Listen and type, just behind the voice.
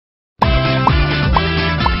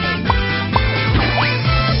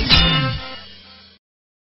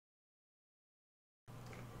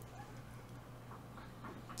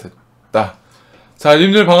자,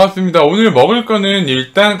 님들 반갑습니다. 오늘 먹을 거는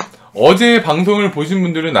일단 어제 방송을 보신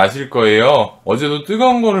분들은 아실 거예요. 어제도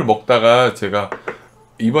뜨거운 거를 먹다가 제가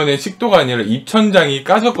이번에 식도가 아니라 입천장이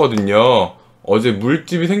까졌거든요. 어제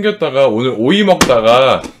물집이 생겼다가 오늘 오이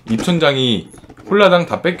먹다가 입천장이 홀라당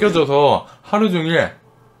다 뺏겨져서 하루 종일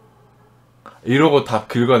이러고 다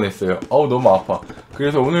긁어냈어요. 어우, 너무 아파.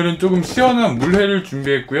 그래서 오늘은 조금 시원한 물회를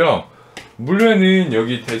준비했고요. 물회는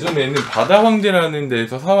여기 대전에 있는 바다황제라는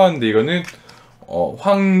데에서 사왔는데, 이거는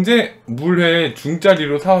황제 물회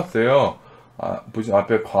중짜리로 사왔어요. 보시면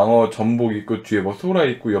앞에 광어, 전복 있고 뒤에 뭐 소라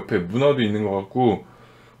있고 옆에 문어도 있는 것 같고,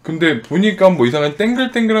 근데 보니까 뭐 이상한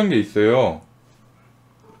땡글땡글한 게 있어요.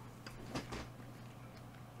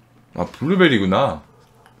 블루베리구나.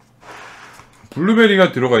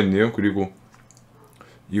 블루베리가 들어가 있네요. 그리고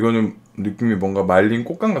이거는 느낌이 뭔가 말린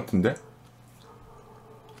꽃감 같은데?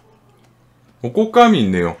 꽃감이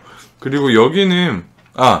있네요. 그리고 여기는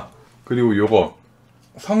그리고 요거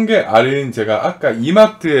성게알은 제가 아까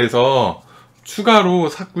이마트에서 추가로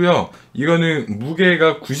샀고요. 이거는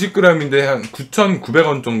무게가 90g인데 한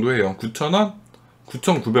 9,900원 정도 해요. 9,000원?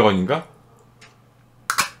 9,900원인가?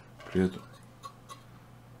 그래도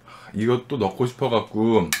이것도 넣고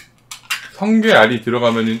싶어갖고, 성게알이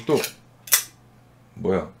들어가면은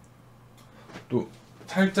또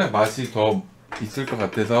살짝 맛이 더 있을 것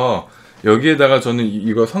같아서 여기에다가 저는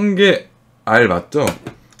이거 성게알 맞죠?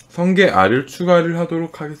 성게알을 추가를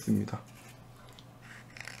하도록 하겠습니다.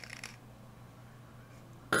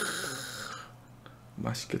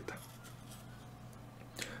 맛있겠다.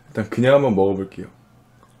 일단 그냥 한번 먹어볼게요.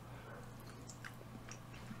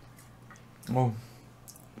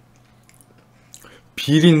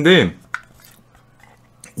 비린데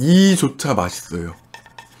이조차 맛있어요.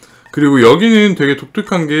 그리고 여기는 되게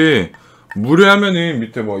독특한 게, 물회 하면은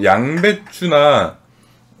밑에 뭐 양배추나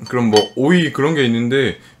그런 뭐 오이 그런 게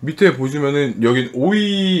있는데, 밑에 보시면은 여긴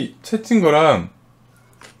오이 채친 거랑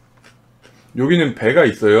여기는 배가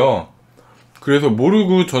있어요. 그래서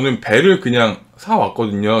모르고 저는 배를 그냥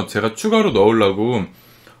사왔거든요. 제가 추가로 넣으려고.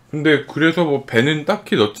 근데 그래서 뭐 배는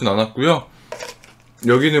딱히 넣진 않았고요.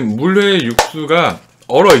 여기는 물회 육수가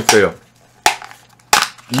얼어 있어요.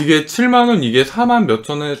 이게 7만원, 이게 4만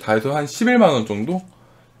몇천원에 다 해서 한 11만원 정도?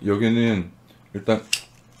 여기는 일단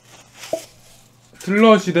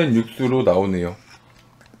슬러시 된 육수로 나오네요.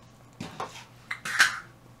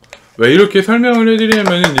 왜 이렇게 설명을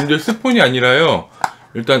해드리냐면은, 님들 스폰이 아니라요,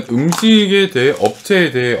 일단 음식에 대해,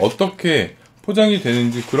 업체에 대해 어떻게 포장이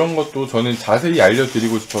되는지 그런 것도 저는 자세히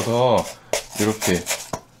알려드리고 싶어서 이렇게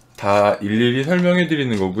다 일일이 설명해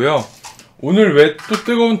드리는 거고요. 오늘 왜 또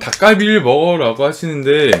뜨거운 닭갈비를 먹으라고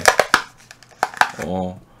하시는데,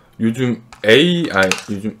 요즘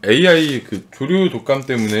AI 그 조류 독감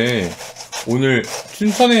때문에 오늘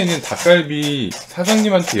춘천에 있는 닭갈비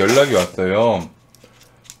사장님한테 연락이 왔어요.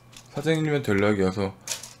 사장님한테 연락이 와서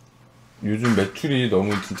요즘 매출이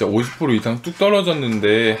너무 진짜 50% 이상 뚝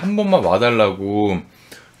떨어졌는데 한 번만 와달라고.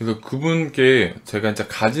 그래서 그분께 제가 진짜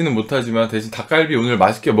가지는 못하지만 대신 닭갈비 오늘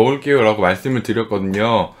맛있게 먹을게요 라고 말씀을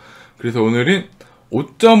드렸거든요. 그래서 오늘은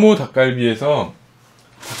 5.5 닭갈비에서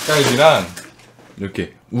닭갈비랑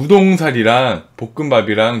이렇게 우동사리랑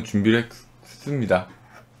볶음밥이랑 준비를 했습니다.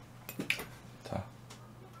 자,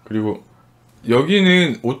 그리고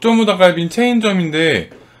여기는 5.5 닭갈비는 체인점인데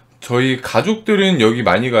저희 가족들은 여기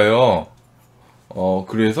많이 가요.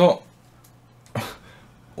 그래서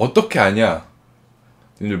어떻게 아냐,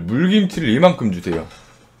 물김치를 이만큼 주세요.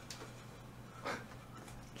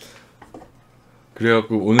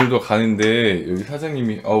 그래갖고 오늘도 가는데 여기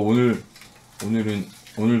사장님이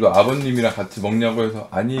오늘도 아버님이랑 같이 먹냐고 해서,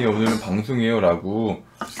 아니에요, 오늘은 방송이에요 라고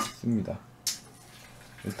했습니다.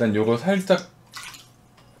 일단 요거 살짝,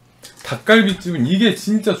 닭갈비집은 이게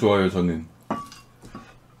진짜 좋아요, 저는.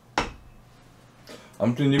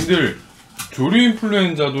 아무튼 님들, 조류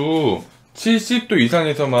인플루엔자도 70도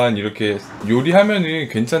이상에서만 이렇게 요리하면은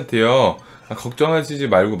괜찮대요. 걱정하시지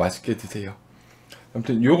말고 맛있게 드세요.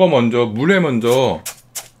 아무튼 요거 먼저, 물회 먼저.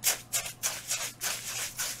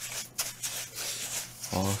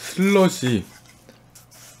 슬러시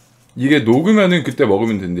이게 녹으면은 그때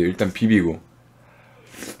먹으면 된대요. 일단 비비고.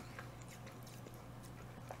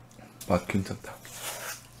 맛 괜찮다.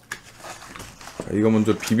 자, 이거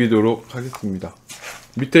먼저 비비도록 하겠습니다.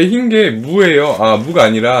 밑에 흰 게 무예요. 무가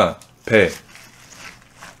아니라 배.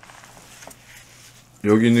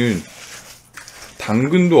 여기는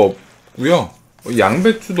당근도 없고요,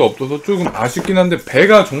 양배추도 없어서 조금 아쉽긴 한데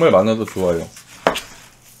배가 정말 많아서 좋아요.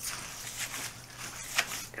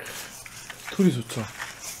 소리 좋죠.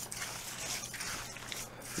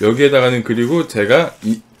 여기에다가는, 그리고 제가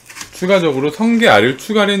추가적으로 성게알을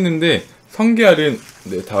추가를 했는데 성게알은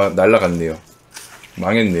다 날라갔네요.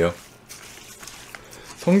 망했네요.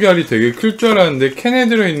 성게알이 되게 클 줄 알았는데 캔에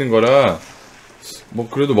들어있는 거라 뭐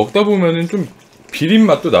그래도 먹다 보면은 좀 비린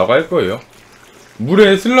맛도 나고 할 거예요.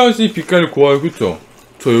 물에 슬러시 빛깔 고와요. 그쵸?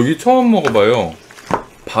 저 여기 처음 먹어봐요.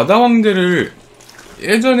 바다 황제를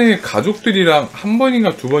예전에 가족들이랑 한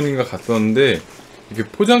번인가 두 번인가 갔었는데 이렇게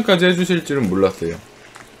포장까지 해주실 줄은 몰랐어요.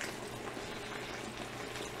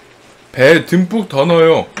 배 듬뿍 더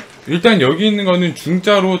넣어요. 일단 여기 있는 거는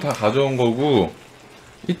중짜로 다 가져온 거고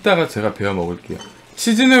이따가 제가 베어 먹을게요.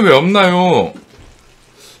 치즈는 왜 없나요?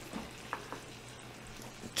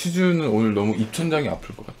 치즈는 오늘 너무 입천장이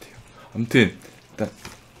아플 것 같아요. 아무튼 일단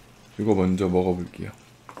이거 먼저 먹어볼게요.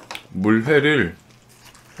 물회를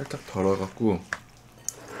살짝 덜어갖고,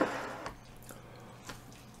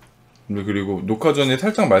 그리고 녹화 전에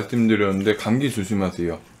살짝 말씀드렸는데 감기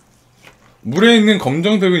조심하세요. 물에 있는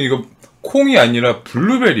검정색은 이거 콩이 아니라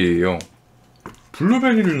블루베리예요.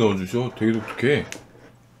 블루베리를 넣어주셔. 되게 독특해.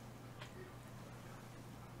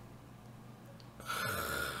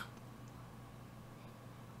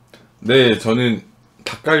 네, 저는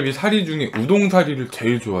닭갈비 사리 중에 우동사리를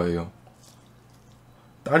제일 좋아해요.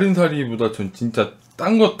 다른 사리보다 전 진짜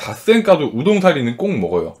딴 거 다 쌩까도 우동사리는 꼭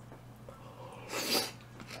먹어요.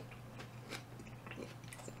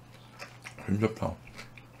 괜찮다.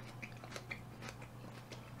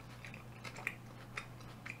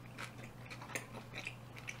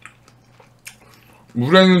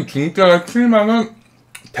 물에는 중짜가 7만원,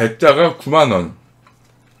 대짜가 9만원.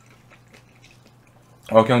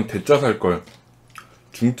 아, 그냥 대짜 살걸.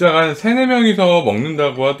 중짜가 한 3, 4명이서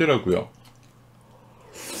먹는다고 하더라고요.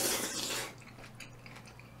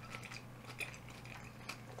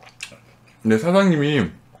 근데 사장님이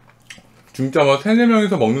중짜 뭐 3,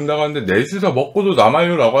 4명이서 먹는다고 하는데 넷이서 먹고도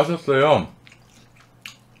남아요 라고 하셨어요.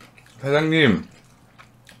 사장님,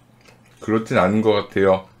 그렇진 않은 것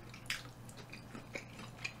같아요.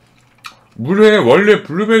 물에 원래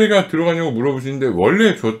블루베리가 들어가냐고 물어보시는데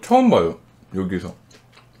원래 저 처음 봐요. 여기서.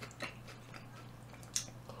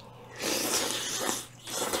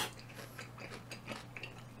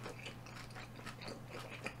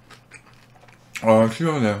 아,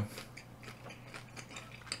 시원해.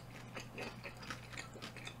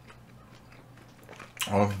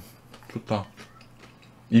 아, 좋다.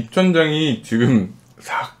 입천장이 지금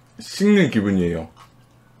싹 식는 기분이에요.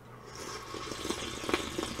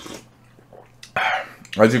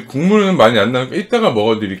 아직 국물은 많이 안 나니까 이따가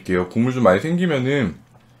먹어드릴게요. 국물 좀 많이 생기면은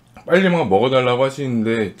빨리 막 먹어달라고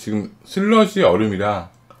하시는데 지금 슬러시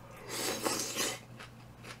얼음이라.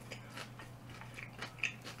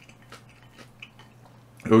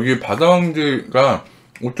 여기 바다왕제가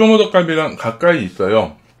 5.5 닭갈비랑 가까이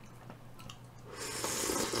있어요.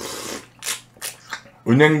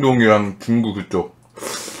 은행동이랑 중구 그쪽.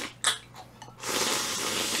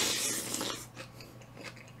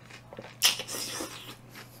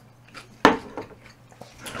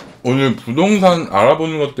 오늘 부동산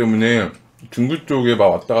알아보는 것 때문에 중구 쪽에 막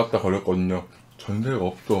왔다 갔다 거렸거든요. 전세가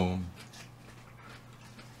없어.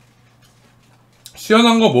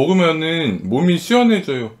 시원한 거 먹으면은 몸이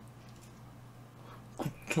시원해져요.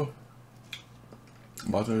 그쵸.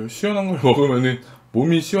 맞아요. 시원한 걸 먹으면은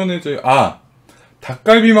몸이 시원해져요. 아!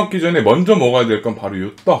 닭갈비 먹기 전에 먼저 먹어야 될 건 바로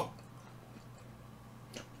요 떡.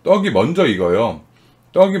 떡이 먼저 익어요.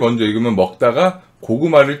 떡이 먼저 익으면 먹다가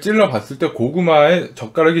고구마를 찔러 봤을 때 고구마에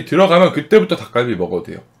젓가락이 들어가면 그때부터 닭갈비 먹어도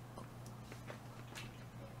돼요.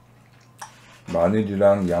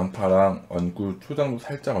 마늘이랑 양파랑 얹고 초장도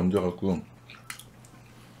살짝 얹어갖고.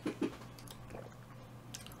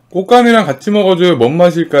 꽃감이랑 같이 먹어줘요. 뭔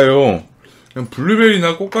맛일까요? 그냥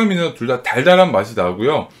블루베리나 꽃감이나 둘 다 달달한 맛이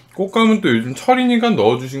나고요. 꽃감은 또 요즘 철이니까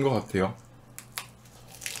넣어주신 것 같아요.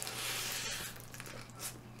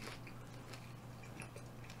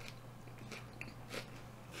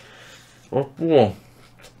 뜨거워.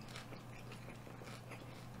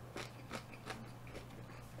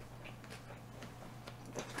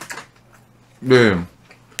 네,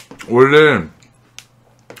 원래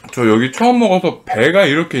저 여기 처음 먹어서 배가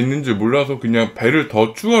이렇게 있는지 몰라서 그냥 배를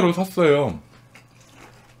더 추가로 샀어요.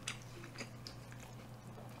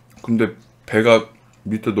 근데 배가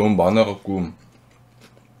밑에 너무 많아갖고.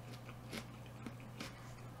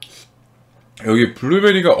 여기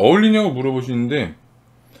블루베리가 어울리냐고 물어보시는데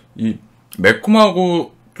이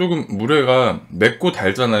매콤하고 조금 물회가 맵고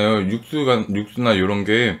달잖아요. 육수나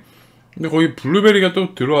요런게. 근데 거기 블루베리가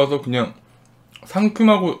또 들어와서 그냥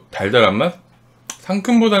상큼하고 달달한 맛?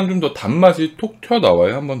 상큼보다는 좀 더 단맛이 톡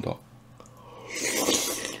튀어나와요. 한 번 더.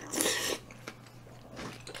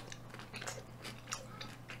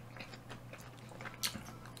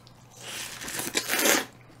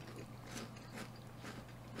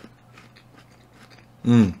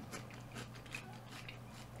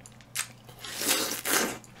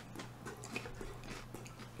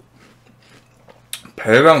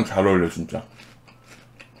 배랑 잘 어울려 진짜.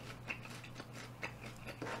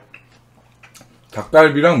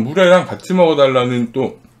 닭갈비랑 물회랑 같이 먹어달라는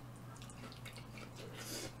또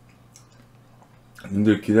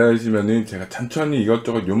님들 기다리시면은 제가 천천히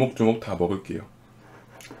이것저것 요목조목 다 먹을게요.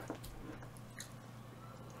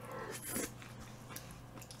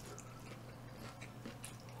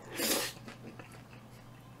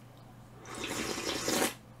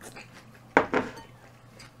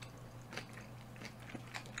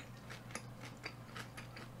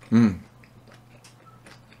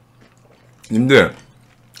 님들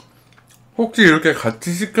혹시 이렇게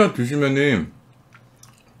같이 시켜 드시면은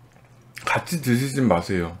같이 드시진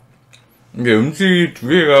마세요. 이게 음식 두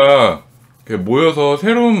개가 모여서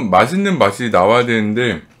새로운 맛있는 맛이 나와야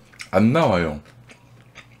되는데 안 나와요.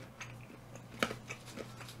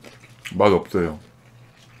 맛 없어요.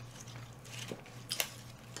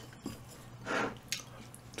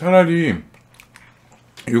 차라리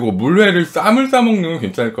이거 물회를 쌈을 싸먹는 건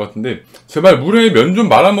괜찮을 것 같은데, 제발 물회에 면 좀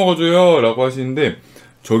말아 먹어줘요 라고 하시는데,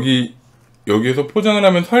 여기에서 포장을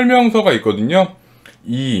하면 설명서가 있거든요.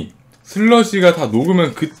 이 슬러시가 다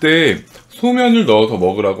녹으면 그때 소면을 넣어서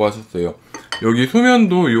먹으라고 하셨어요. 여기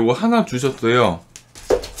소면도 요거 하나 주셨어요.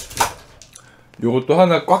 요것도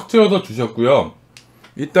하나 꽉 채워서 주셨고요.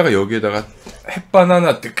 이따가 여기에다가 햇반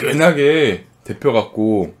하나 뜨끈하게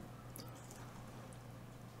데펴갖고,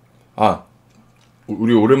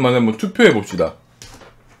 우리 오랜만에 한번 투표해 봅시다.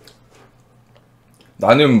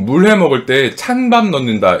 나는 물회 먹을 때 찬밥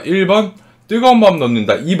넣는다 1번, 뜨거운 밥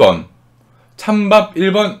넣는다 2번. 찬밥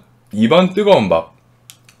 1번, 2번 뜨거운 밥.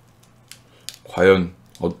 과연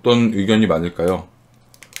어떤 의견이 많을까요?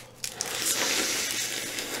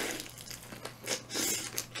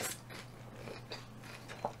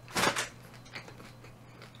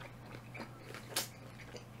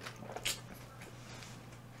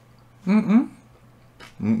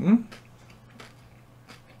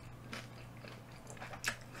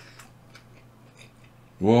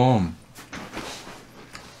 와,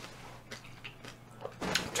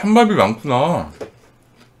 찬밥이 많구나.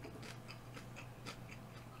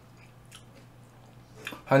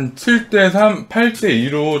 한 7대3,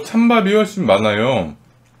 8대2로 찬밥이 훨씬 많아요.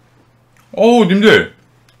 님들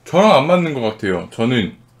저랑 안 맞는 것 같아요.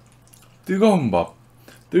 저는 뜨거운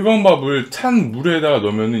밥을 찬 물에다가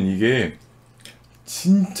넣으면은 이게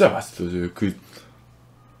진짜 맛있어져요.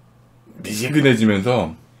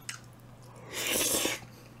 미지근해지면서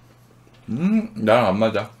나랑 안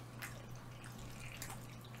맞아.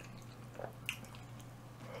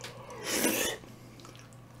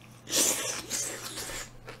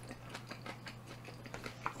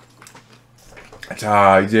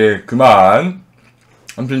 자, 이제 그만.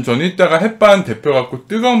 아무튼 저는 이따가 햇반 데펴갖고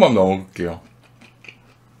뜨거운 밥 넣어 먹을게요.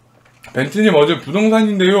 벤츠님 어제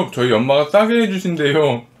부동산인데요, 저희 엄마가 싸게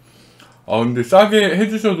해주신대요. 근데 싸게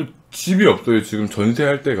해주셔도 집이 없어요. 지금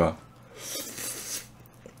전세할 때가.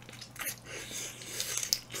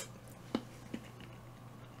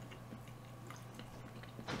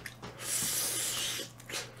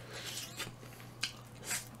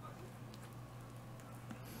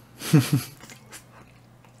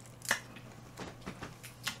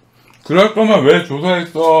 그럴 거면 왜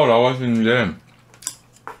조사했어? 라고 하시는데,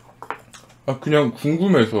 그냥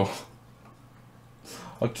궁금해서.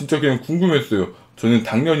 진짜 그냥 궁금했어요. 저는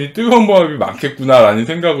당연히 뜨거운 밥이 많겠구나 라는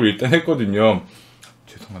생각으로 일단 했거든요.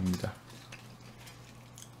 죄송합니다.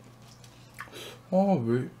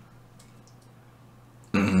 왜?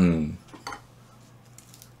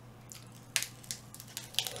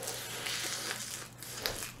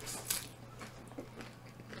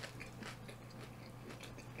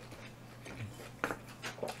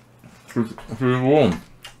 그리고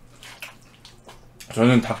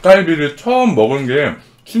저는 닭갈비를 처음 먹은 게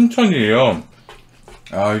춘천이에요.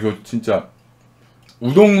 이거 진짜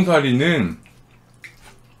우동사리는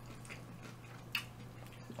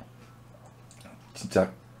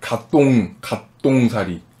진짜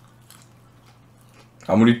갓동사리.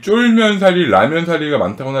 아무리 쫄면사리, 라면사리가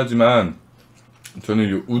많다곤 하지만 저는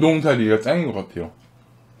이 우동사리가 짱인 것 같아요.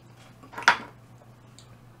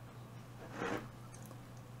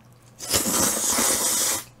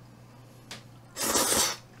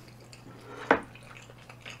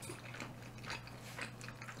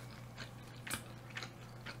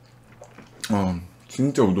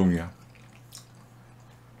 진짜 우동이야.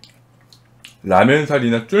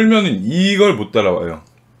 라면살이나 쫄면은 이걸 못 따라와요.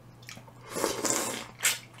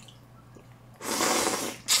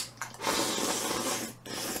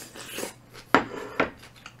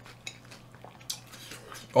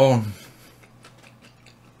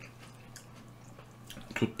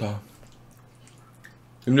 좋다.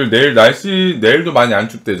 근데 내일도 많이 안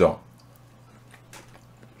춥대죠?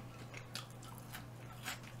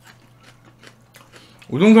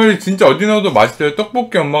 우동사리 진짜 어디 넣어도 맛있어요.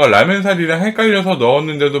 떡볶이 엄마가 라면사리랑 헷갈려서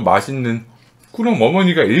넣었는데도 맛있는. 그럼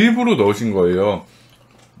어머니가 일부러 넣으신 거예요.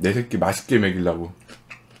 내 새끼 맛있게 먹이려고.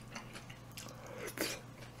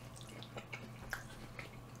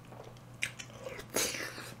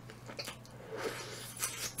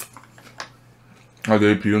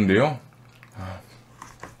 내일 비 온대요?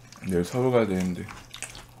 내일 서울 가야 되는데.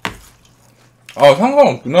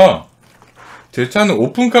 상관없구나. 제 차는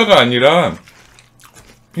오픈카가 아니라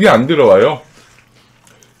비가 안 들어와요.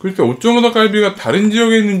 그러니까 5.5 닭갈비가 다른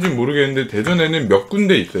지역에 있는지 모르겠는데 대전에는 몇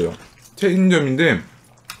군데 있어요. 체인점인데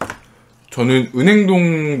저는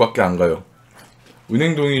은행동밖에 안 가요.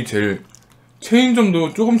 은행동이 제일,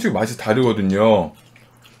 체인점도 조금씩 맛이 다르거든요.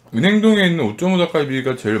 은행동에 있는 5.5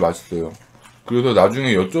 닭갈비가 제일 맛있어요. 그래서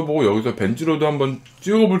나중에 여쭤보고 여기서 벤츠로도 한번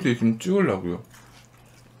찍어볼 수 있으면 찍으려고요.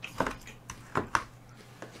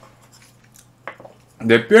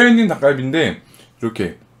 내 뼈에 있는 닭갈비인데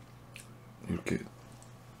이렇게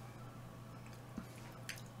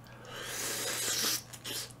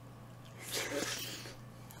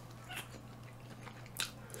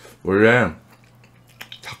원래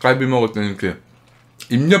닭갈비 먹을 때는 이렇게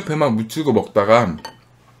입 옆에만 묻히고 먹다가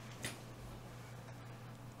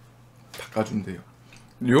닦아준대요.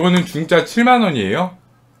 요거는 중짜 7만원이에요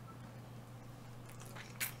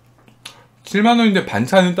 7만원인데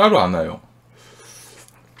반찬은 따로 안 와요.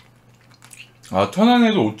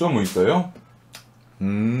 1000원에도 5.5 있어요?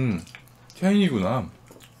 체인이구나.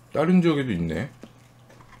 다른 지역에도 있네.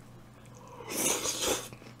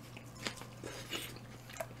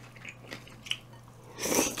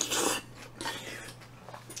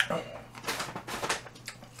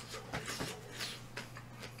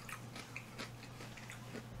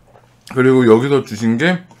 그리고 여기서 주신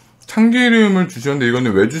게 참기름을 주셨는데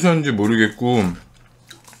이거는 왜 주셨는지 모르겠고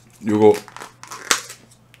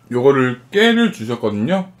요거를 깨를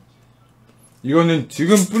주셨거든요. 이거는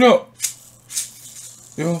지금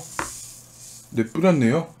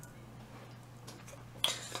뿌렸네요.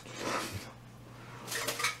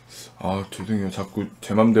 죄송해요. 자꾸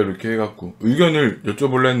제 맘대로 이렇게 해갖고 의견을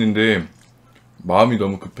여쭤보려 했는데 마음이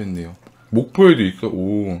너무 급했네요. 목포에도 있어.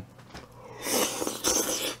 오.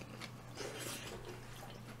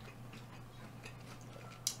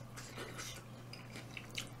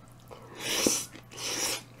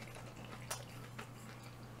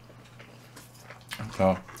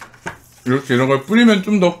 자, 이렇게 이런 걸 뿌리면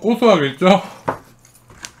좀 더 고소하겠죠?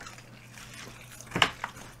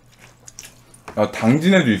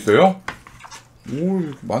 당진에도 있어요? 오,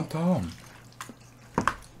 많다.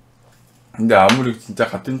 근데 아무리 진짜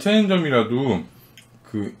같은 체인점이라도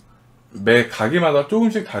매 가게마다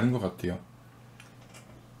조금씩 다른 것 같아요.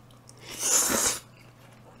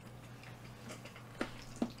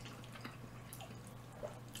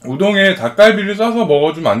 우동에 닭갈비를 싸서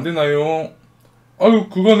먹어주면 안 되나요?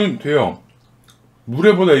 그거는 돼요.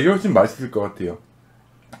 물회보다 이게 훨씬 맛있을 것 같아요.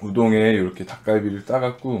 우동에 이렇게 닭갈비를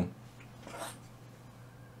싸갖고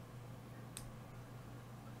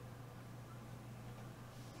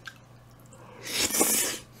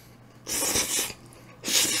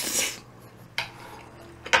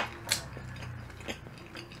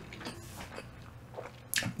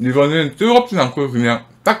이거는 뜨겁진 않고 그냥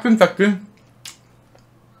따끈따끈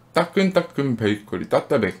베이커리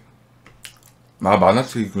따따백.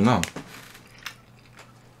 만화책이구나.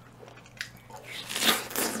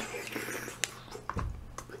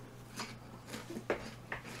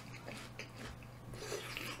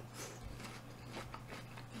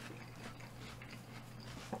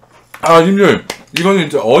 님들 이거는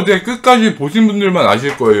이제 어제 끝까지 보신 분들만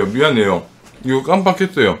아실 거예요. 미안해요. 이거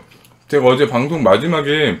깜빡했어요. 제가 어제 방송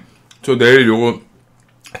마지막에 저 내일 요거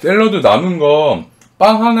샐러드 남은 거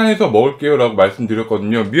빵 하나 해서 먹을게요 라고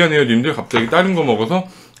말씀드렸거든요. 미안해요 님들, 갑자기 다른 거 먹어서.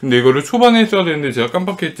 근데 이거를 초반에 했어야 되는데 제가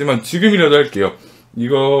깜빡했지만 지금이라도 할게요.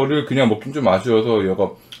 이거를 그냥 먹긴 좀 아쉬워서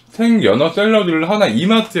이거 생연어 샐러드를 하나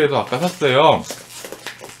이마트에서 아까 샀어요.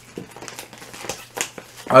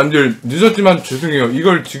 님들 늦었지만 죄송해요.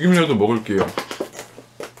 이걸 지금이라도 먹을게요.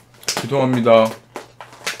 죄송합니다.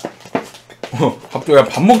 갑자기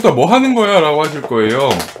밥 먹다 뭐 하는 거야 라고 하실 거예요.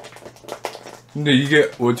 근데 이게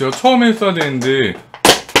제가 처음에 했어야 되는데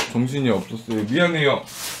정신이 없었어요. 미안해요.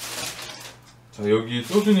 자, 여기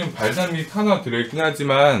소스는 발사믹 하나 들어있긴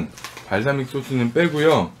하지만 발사믹 소스는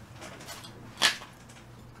빼고요.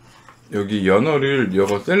 여기 연어를,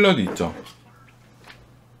 이거 샐러드 있죠?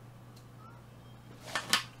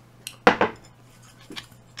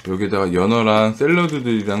 여기다가 연어랑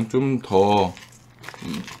샐러드들이랑 좀 더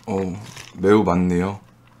매우 많네요.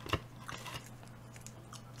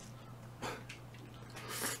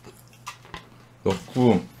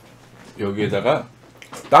 넣고 여기에다가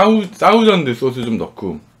싸우전드 소스 좀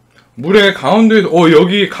넣고 물에 강원도에서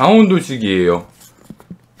여기 강원도식이에요.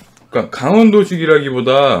 그러니까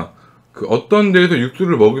강원도식이라기보다 그 어떤 데에서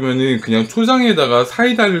육수를 먹으면은 그냥 초장에다가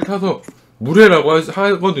사이다를 타서 물회라고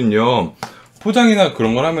하거든요. 포장이나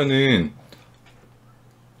그런 걸 하면은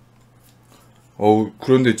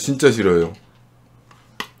그런데 진짜 싫어요.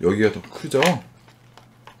 여기가 더 크죠?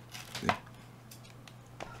 네.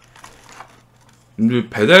 근데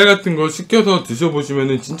배달 같은 거 시켜서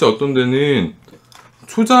드셔보시면은 진짜 어떤 데는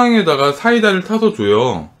초장에다가 사이다를 타서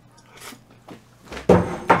줘요.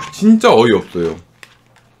 진짜 어이없어요.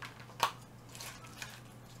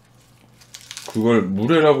 그걸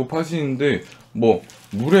물회라고 파시는데 뭐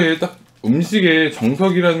물회에 딱 음식에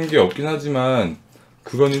정석이라는 게 없긴 하지만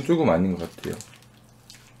그거는 조금 아닌 것 같아요.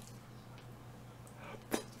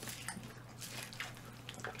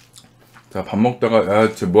 자, 밥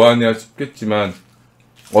먹다가 쟤 뭐하냐 싶겠지만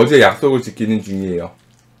어제 약속을 지키는 중이에요.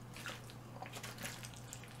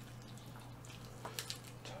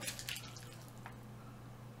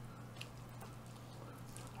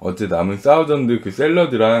 어제 남은 사우전드 그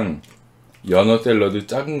샐러드랑 연어 샐러드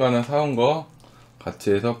작은 거 하나 사온 거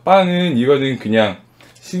같이 해서 빵은 이거는 그냥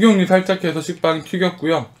식용유 살짝 해서 식빵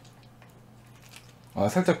튀겼고요.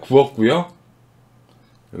 살짝 구웠고요.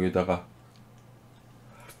 여기다가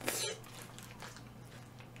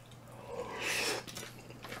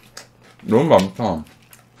너무 많다.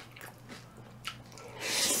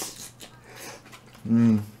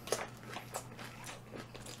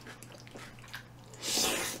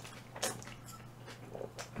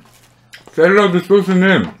 샐러드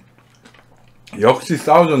소스는 역시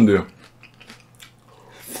사우전드요.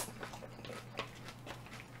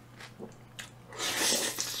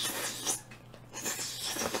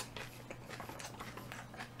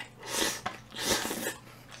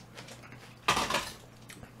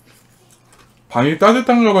 방이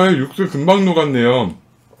따뜻한가봐요. 육수 금방 녹았네요.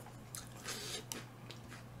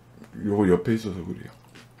 요거 옆에 있어서 그래요.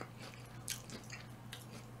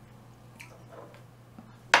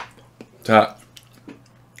 자,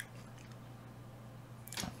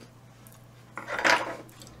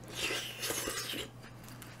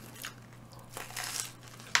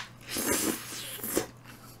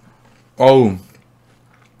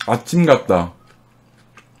 아침 같다.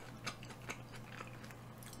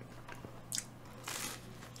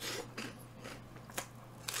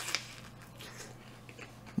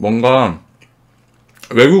 뭔가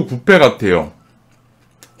외국 뷔페 같아요.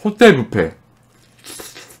 호텔 뷔페.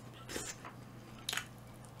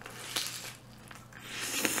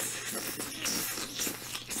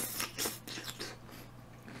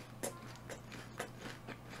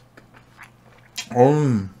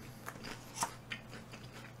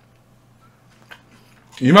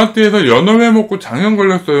 이마트에서 연어회 먹고 장염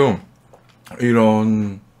걸렸어요.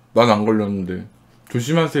 이런, 난 안 걸렸는데.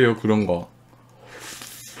 조심하세요, 그런 거.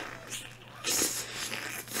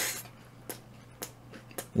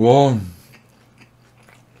 와.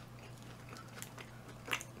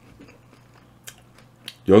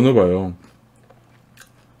 연어 봐요.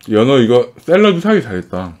 연어 이거 샐러드 사기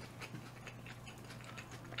잘했다.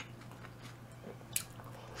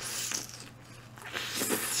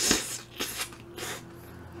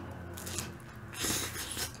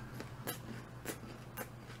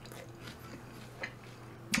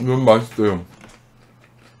 너무 맛있어요.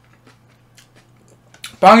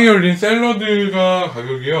 빵이 올린 샐러드가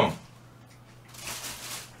가격이요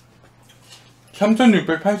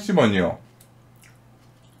 3,680원이요.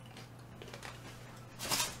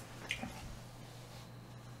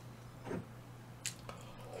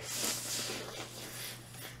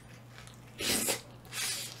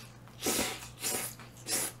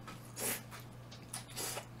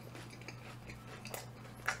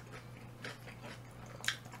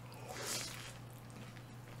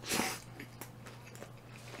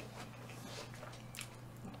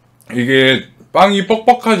 이게 빵이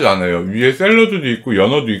뻑뻑하지 않아요. 위에 샐러드도 있고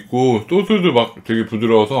연어도 있고 소스도 막 되게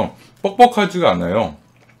부드러워서 뻑뻑하지가 않아요.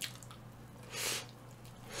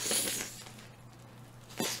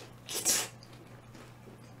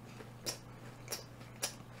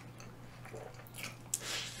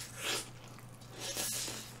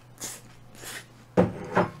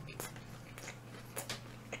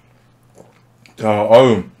 자,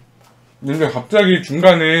 근데 갑자기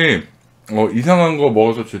중간에 이상한 거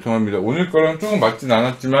먹어서 죄송합니다. 오늘 거랑 조금 맞진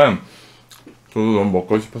않았지만 저도 너무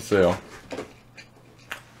먹고 싶었어요.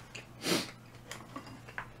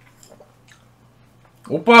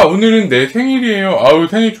 오빠 오늘은 내 생일이에요. 아우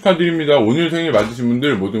생일 축하드립니다. 오늘 생일 맞으신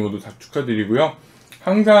분들 모두 다 축하드리고요.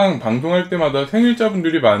 항상 방송할 때마다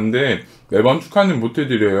생일자분들이 많은데 매번 축하는 못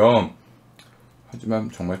해드려요.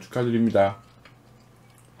 하지만 정말 축하드립니다.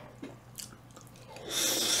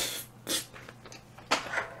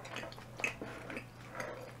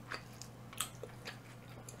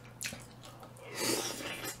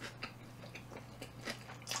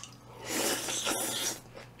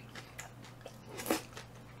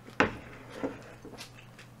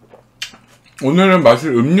 오늘은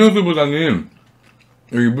마실 음료수보다는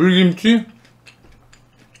여기 물김치?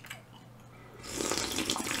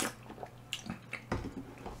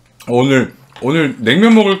 오늘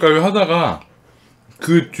냉면 먹을까요? 하다가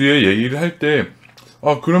그 뒤에 얘기를 할 때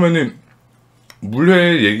그러면은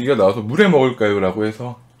물회 얘기가 나와서 물회 먹을까요? 라고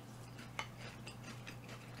해서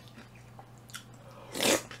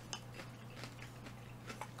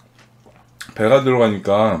배가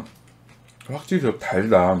들어가니까 확실히 더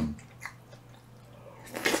달다.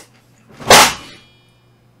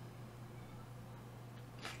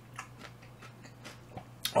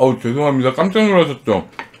 죄송합니다. 깜짝 놀라셨죠?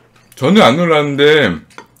 저는 안 놀랐는데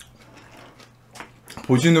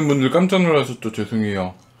보시는 분들 깜짝 놀라셨죠?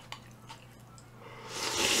 죄송해요.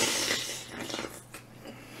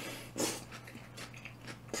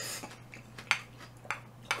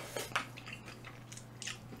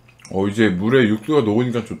 이제 물에 육수가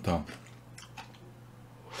녹으니까 좋다.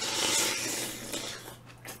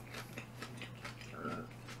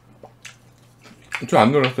 저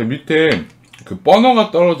안 놀랐어요. 밑에 그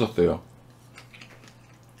버너가 떨어졌어요.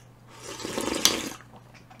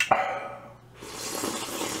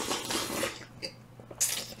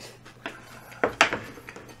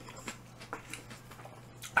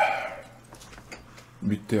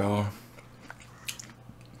 밑에요.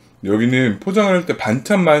 여기는 포장을 할 때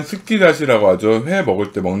반찬만 스키다시라고 하죠. 회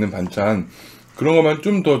먹을 때 먹는 반찬. 그런 것만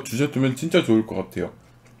좀 더 주셨으면 진짜 좋을 것 같아요.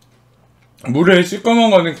 물에 씻어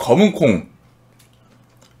먹는 검은 콩.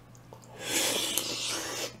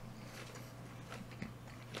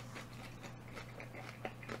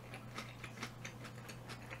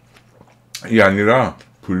 이 아니라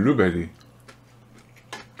블루베리.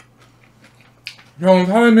 형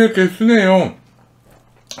사람이 이렇게 순해요.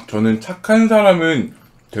 저는 착한 사람은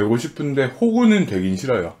되고 싶은데 호구는 되긴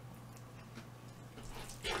싫어요.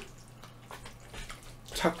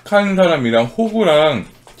 착한 사람이랑 호구랑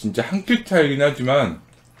진짜 한 끗 차이긴 하지만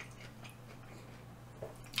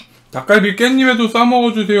닭갈비 깻잎에도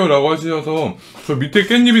싸먹어주세요 라고 하셔서 저 밑에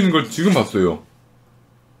깻잎 있는 걸 지금 봤어요.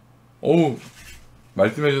 어우,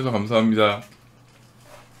 말씀해주셔서 감사합니다.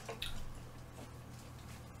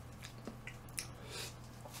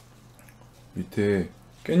 밑에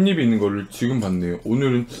깻잎이 있는 거를 지금 봤네요.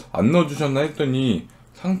 오늘은 안 넣어주셨나 했더니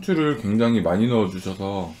상추를 굉장히 많이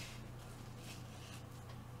넣어주셔서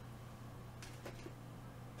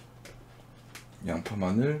양파,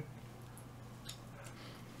 마늘.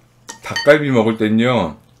 닭갈비 먹을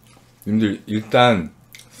땐요 님들 일단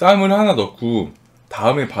쌈을 하나 넣고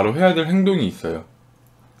다음에 바로 해야 될 행동이 있어요.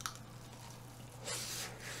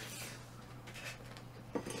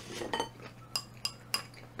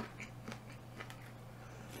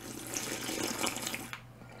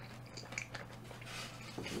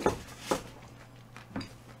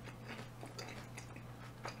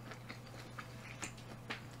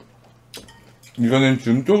 이거는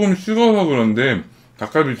지금 조금 식어서 그런데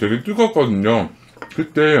닭갈비 되게 뜨겁거든요.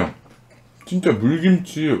 그때 진짜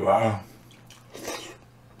물김치, 와,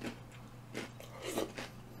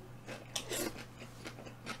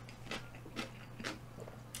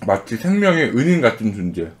 마치 생명의 은인 같은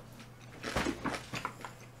존재.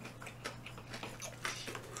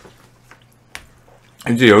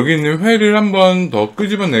 이제 여기 있는 회를 한 번 더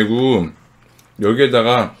끄집어내고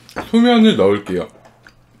여기에다가 소면을 넣을게요.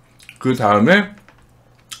 그 다음에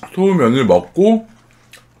소면을 먹고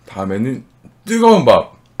다음에는 뜨거운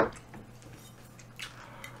밥,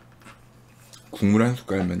 국물 한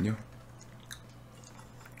숟갈만요.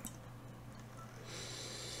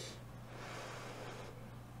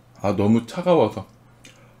 너무 차가워서.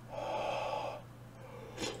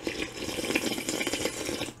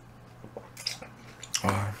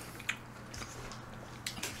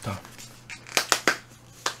 좋다.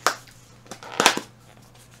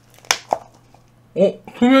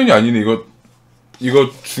 소면이 아니네.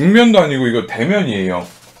 이거 중면도 아니고 이거 대면이에요.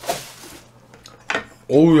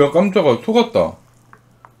 어우, 야, 깜짝아. 속았다.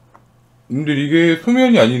 근데 이게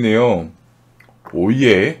소면이 아니네요.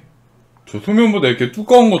 오예. 저 소면보다 이렇게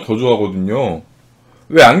두꺼운 거 더 좋아하거든요.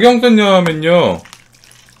 왜 안경 썼냐면요.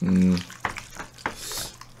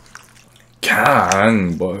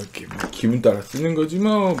 그냥 뭐 이렇게 뭐 기분 따라 쓰는 거지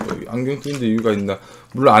뭐 안경 쓰는데 이유가 있나.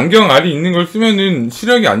 물론 안경 알이 있는 걸 쓰면은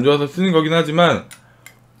시력이 안 좋아서 쓰는 거긴 하지만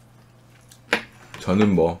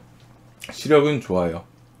저는 뭐 시력은 좋아요.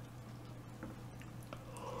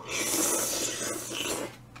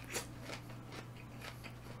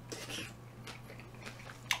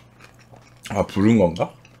 아, 부른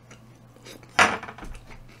건가?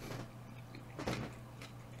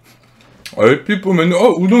 얼핏 보면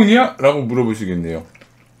우동이야? 라고 물어보시겠네요.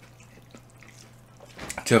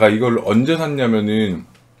 제가 이걸 언제 샀냐면은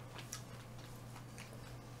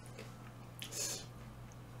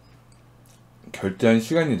결제한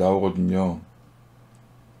시간이 나오거든요.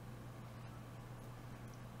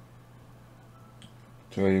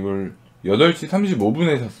 제가 이걸 8시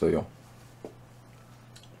 35분에 샀어요.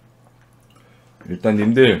 일단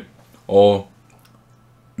님들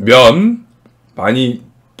면 많이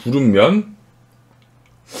부른 면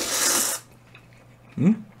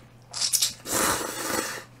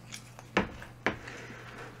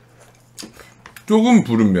조금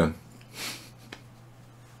부른 면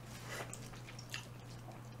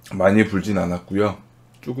많이 불진 않았고요.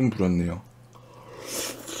 조금 불었네요.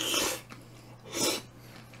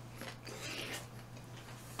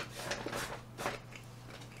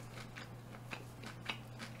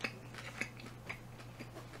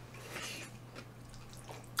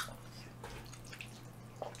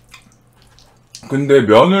 근데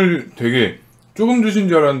면을 되게 조금 주신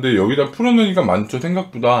줄 알았는데 여기다 풀어놓으니까 많죠,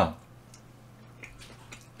 생각보다.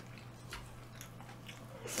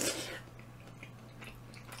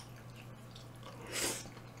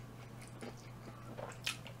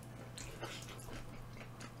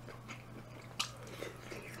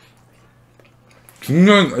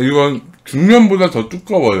 이건 중면보다 더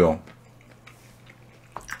두꺼워요.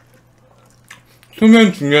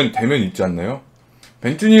 소면, 중면, 대면 있지 않나요?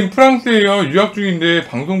 벤츠님 프랑스에요. 유학 중인데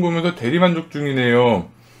방송 보면서 대리만족 중이네요.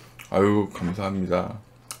 아유, 감사합니다.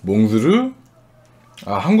 몽스르?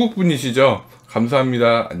 아, 한국 분이시죠?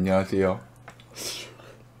 감사합니다. 안녕하세요.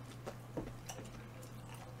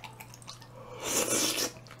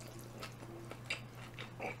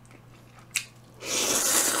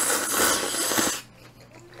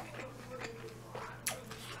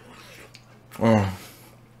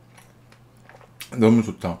 너무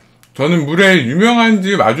좋다. 저는 물회 유명한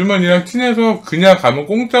집 아주머니랑 친해서 그냥 가면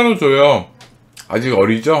공짜로 줘요. 아직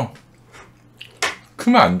어리죠?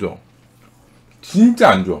 크면 안 줘. 진짜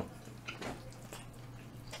안 줘.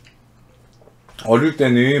 어릴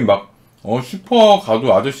때는 막 슈퍼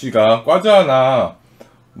가도 아저씨가 과자나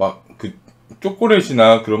막 그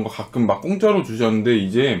초콜릿이나 그런 거 가끔 막 공짜로 주셨는데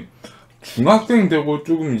이제 중학생 되고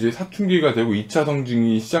조금 이제 사춘기가 되고 2차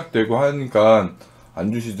성징이 시작되고 하니까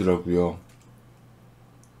안 주시더라고요.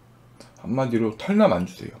 한마디로 털남 안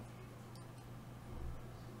주세요.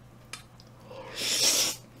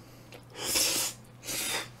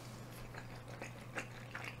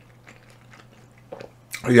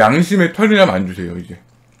 양심의 털이남 안 주세요. 이제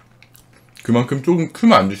그만큼 조금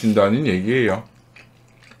크면 안 주신다는 얘기예요.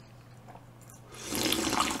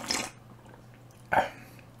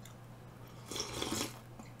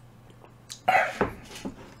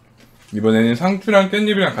 이번에는 상추랑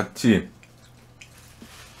깻잎이랑 같이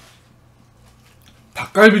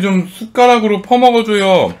닭갈비 좀 숟가락으로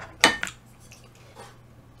퍼먹어줘요.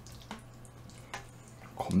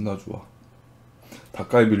 겁나 좋아.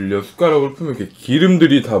 닭갈비를요 숟가락으로 풀면 이렇게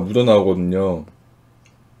기름들이 다 묻어나오거든요.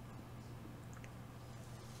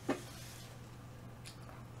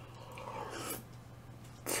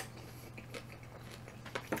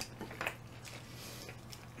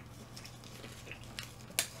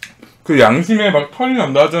 그 양심에 막 털이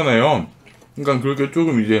난다 하잖아요. 그러니까 그렇게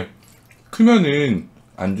조금 이제 크면은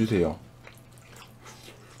안 주세요.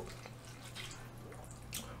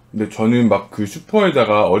 근데 저는 막 그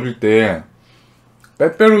슈퍼에다가 어릴 때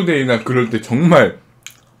빼빼로데이나 그럴 때 정말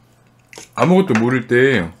아무것도 모를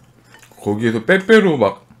때 거기에서 빼빼로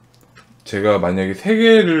막 제가 만약에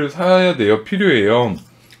 3개를 사야 돼요. 필요해요.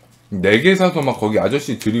 4개 사서 막 거기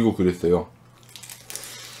아저씨 드리고 그랬어요.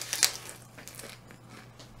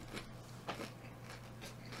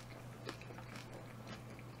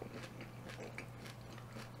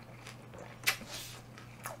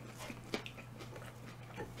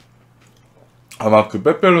 아마 그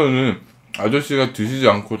빼빼로는 아저씨가 드시지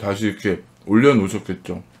않고 다시 이렇게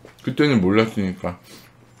올려놓으셨겠죠. 그때는 몰랐으니까.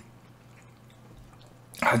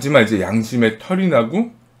 하지만 이제 양심에 털이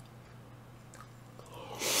나고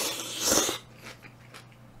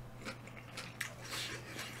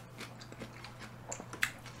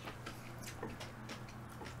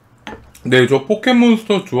네, 저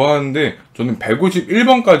포켓몬스터 좋아하는데 저는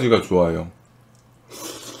 151번까지가 좋아요.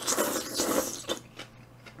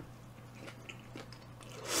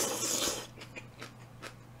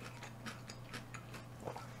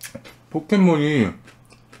 포켓몬이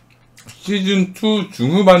시즌2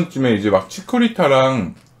 중후반쯤에 이제 막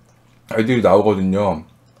치코리타랑 애들이 나오거든요.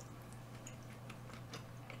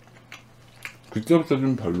 그때부터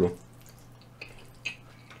좀 별로.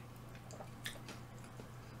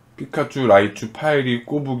 피카츄, 라이츄, 파이리,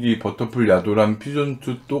 꼬부기, 버터풀, 야도란,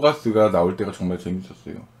 피존투, 또가스가 나올 때가 정말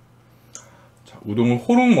재밌었어요. 자, 우동을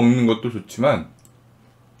호롱 먹는 것도 좋지만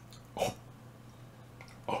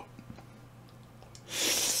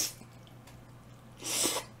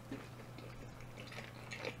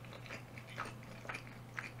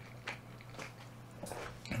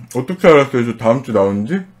어떻게 알았어요? 저 다음주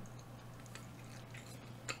나오는지?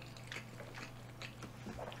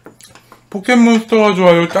 포켓몬스터가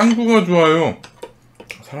좋아요? 짱구가 좋아요?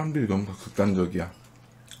 사람들이 너무 극단적이야.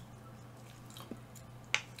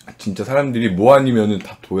 진짜 사람들이 뭐 아니면은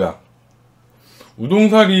다 도야.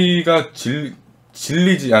 우동사리가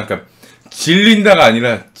질리지, 그러니까 질린다가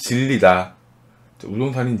아니라 진리다.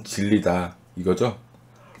 우동사리는 진리다. 이거죠?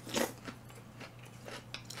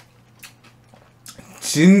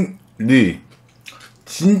 진리.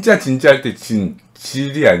 진짜 할 때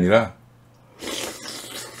질이 아니라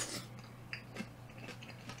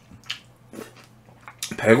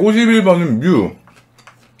 151번은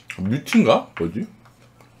뮤트인가? 뭐지?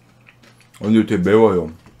 근데 되게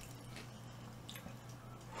매워요.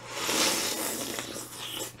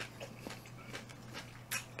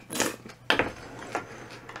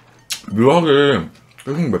 묘하게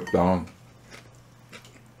계속 맵다.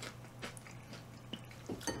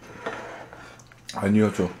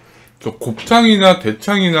 아니요, 저 곱창이나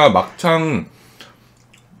대창이나 막창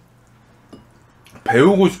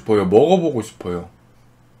배우고 싶어요. 먹어보고 싶어요.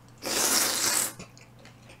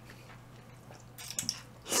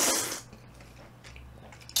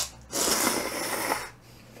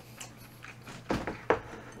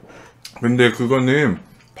 근데 그거는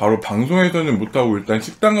바로 방송에서는 못하고 일단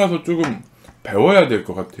식당 가서 조금 배워야 될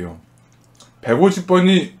것 같아요.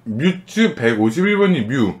 150번이 뮤츠, 151번이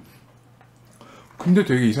뮤. 근데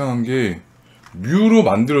되게 이상한 게 뮤로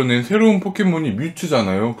만들어낸 새로운 포켓몬이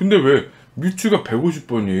뮤츠잖아요. 근데 왜 뮤츠가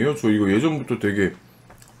 150번이에요? 저 이거 예전부터 되게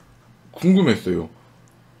궁금했어요.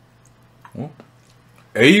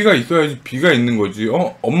 A가 있어야지 B가 있는 거지.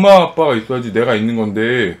 엄마 아빠가 있어야지 내가 있는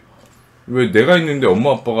건데 왜 내가 있는데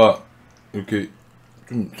엄마 아빠가 이렇게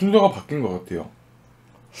좀 순서가 바뀐 것 같아요.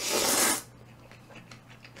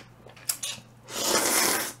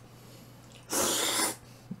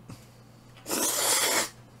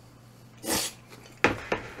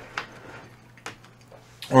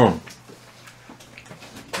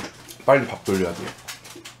 빨리 밥 돌려야 돼요.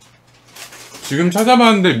 지금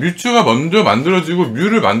찾아봤는데 뮤츠가 먼저 만들어지고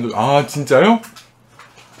뮤를 아 진짜요?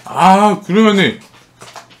 아 그러면은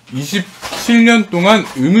 27년 동안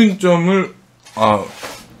의문점을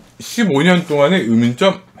 15년 동안의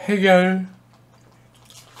의문점 해결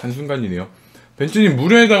한순간이네요. 벤츠님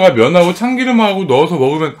물에다가 면하고 참기름하고 넣어서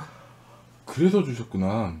먹으면 그래서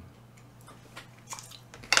주셨구나.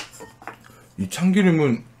 이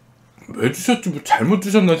참기름은 왜 주셨지? 뭐 잘못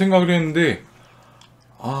주셨나 생각을 했는데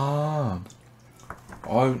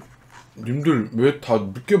님들 왜 다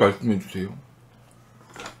늦게 말씀해 주세요?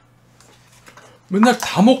 맨날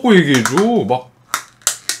다 먹고 얘기해줘. 막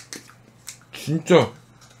진짜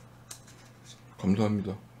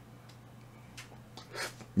감사합니다.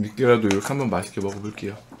 늦게라도 이렇게 한번 맛있게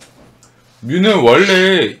먹어볼게요. 뮤는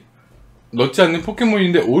원래 넣지 않는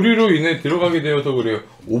포켓몬인데 오류로 인해 들어가게 되어서 그래요.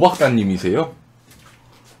 오박사님이세요?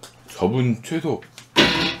 저분 최소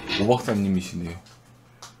오박사님이시네요.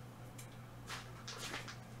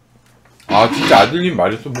 아 진짜 아들님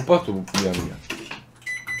말했어? 못 봤어. 미안해요.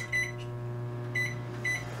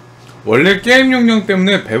 원래 게임 용량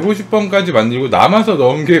때문에 150번까지 만들고 남아서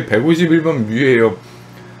넣은 게 151번 뮤예요.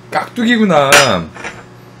 깍두기구나.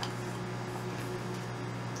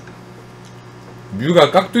 뮤가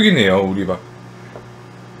깍두기네요. 우리 막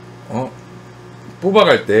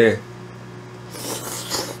뽑아갈 때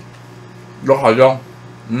너 가져.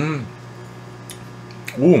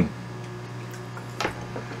 오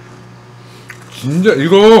진짜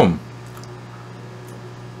이거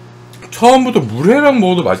처음부터 물회랑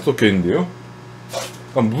먹어도 맛있었겠는데요?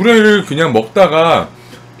 그러니까 물회를 그냥 먹다가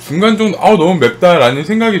중간 정도 너무 맵다 라는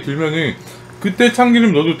생각이 들면은 그때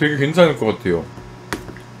참기름 넣어도 되게 괜찮을 것 같아요.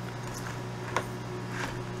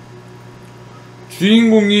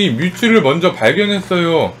 주인공이 뮤츠를 먼저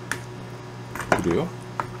발견했어요. 그래요?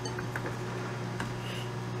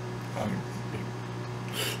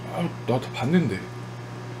 아, 나 다 봤는데.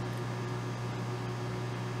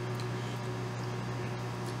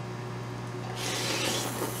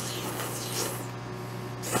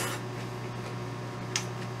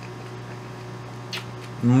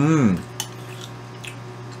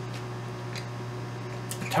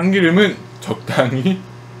 참기름은 적당히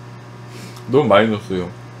너무 많이 넣었어요.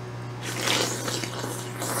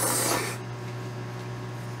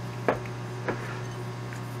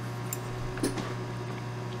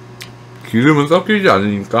 기름은 섞이지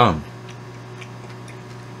않으니까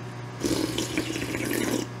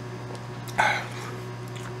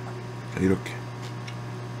이렇게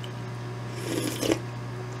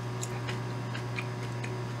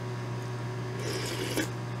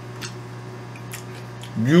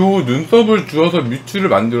뮤 눈썹을 주어서 뮤추를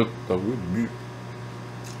만들었다고요?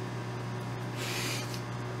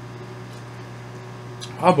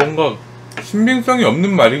 아, 뭔가 신빙성이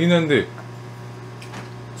없는 말이긴 한데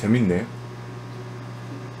재밌네.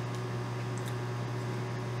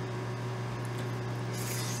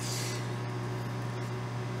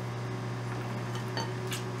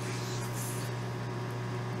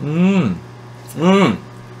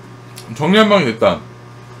 정리 한 방이 됐다.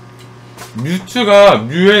 뮤츠가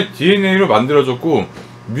뮤의 DNA로 만들어졌고,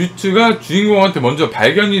 뮤츠가 주인공한테 먼저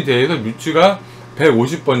발견이 돼서 뮤츠가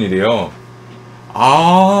 150번이래요.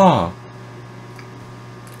 아,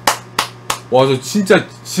 와, 저 진짜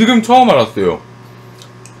지금 처음 알았어요.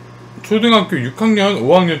 초등학교 6학년,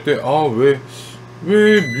 5학년 때, 아, 왜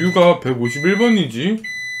뮤가 151번이지?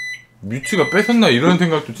 뮤츠가 뺏었나? 이런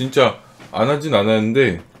생각도 진짜 안 하진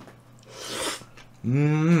않았는데,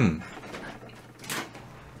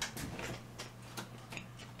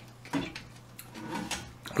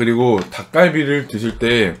 그리고 닭갈비를 드실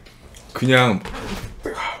때 그냥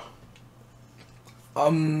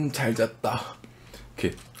잘 잤다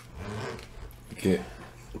이렇게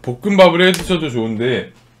볶음밥을 해 드셔도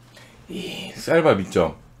좋은데, 이 쌀밥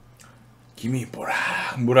있죠? 김이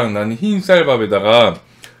모락모락 나는 흰 쌀밥에다가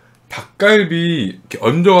닭갈비 이렇게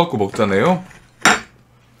얹어갖고 먹잖아요.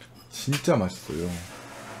 진짜 맛있어요.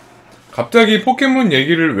 갑자기 포켓몬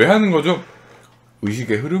얘기를 왜 하는 거죠?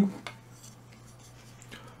 의식의 흐름?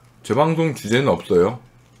 제 방송 주제는 없어요.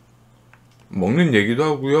 먹는 얘기도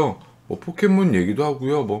하고요, 뭐 포켓몬 얘기도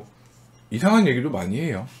하고요, 뭐 이상한 얘기도 많이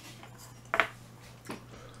해요.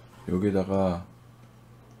 여기다가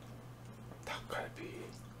닭갈비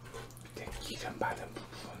밑에 기름 많은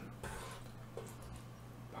부분,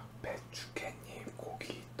 막 배추, 깻잎,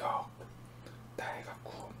 고기, 떡 다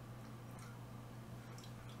해갖고.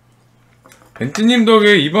 벤츠님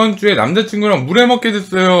덕에 이번 주에 남자친구랑 물회 먹게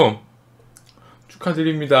됐어요.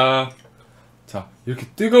 축하드립니다. 자, 이렇게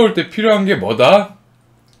뜨거울 때 필요한 게 뭐다?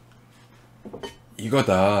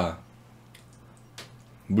 이거다.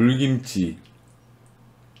 물김치.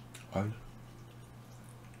 아유.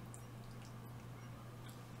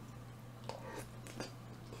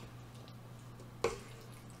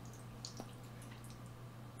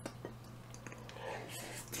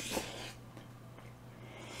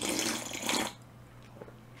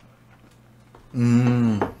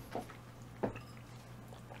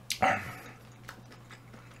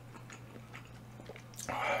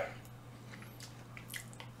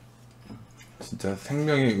 진짜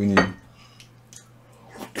생명의 은인.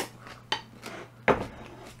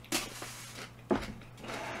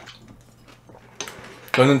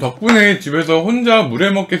 저는 덕분에 집에서 혼자 물회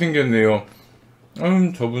먹게 생겼네요.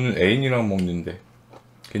 저분은 애인이랑 먹는데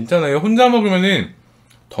괜찮아요. 혼자 먹으면은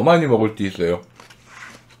더 많이 먹을 수 있어요.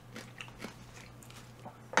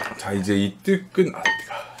 자, 이제 이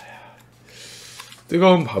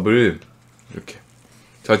뜨거운 밥을 이렇게,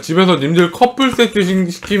 자, 집에서 님들 커플 세트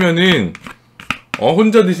시키면은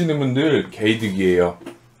혼자 드시는 분들 개이득이에요.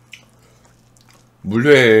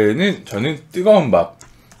 물회는 저는 뜨거운 밥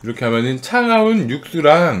이렇게 하면은 차가운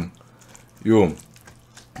육수랑 요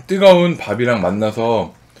뜨거운 밥이랑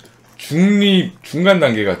만나서 중간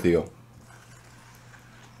단계가 돼요.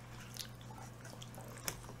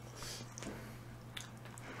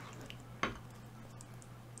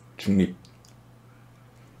 중립.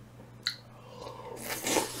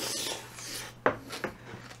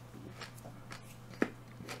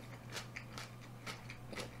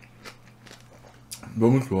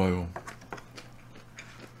 너무 좋아요.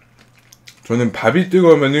 저는 밥이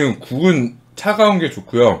뜨거우면은 국은 차가운 게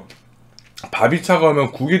좋고요, 밥이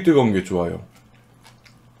차가우면 국이 뜨거운 게 좋아요.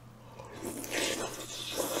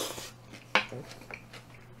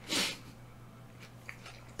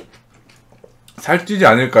 살찌지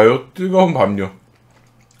않을까요? 뜨거운 밥요.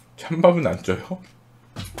 찬밥은 안 쪄요?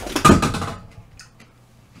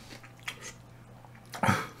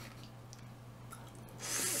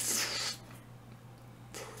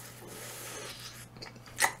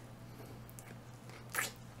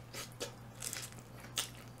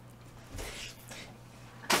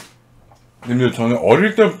 근데 저는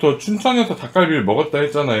어릴 때부터 춘천에서 닭갈비를 먹었다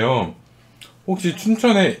했잖아요. 혹시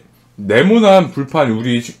춘천에 네모난 불판,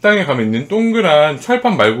 우리 식당에 가면 있는 동그란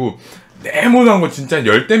철판 말고 네모난 거 진짜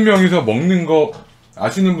열댓 명이서 먹는 거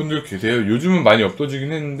아시는 분들 계세요? 요즘은 많이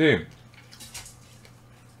없어지긴 했는데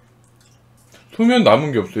소면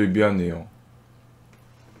남은 게 없어요. 미안해요.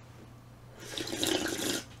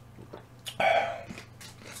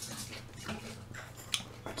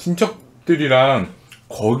 친척들이랑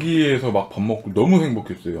거기에서 막 밥 먹고 너무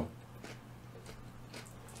행복했어요.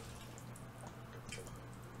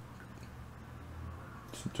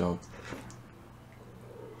 진짜.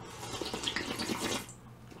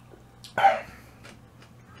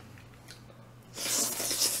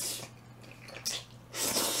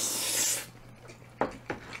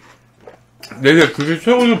 네네, 그게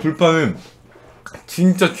최고죠. 불판은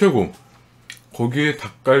진짜 최고. 거기에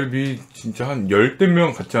닭갈비 진짜 한 열댓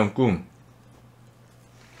명 같이 앉고.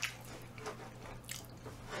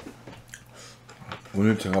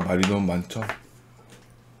 오늘 제가 말이 너무 많죠?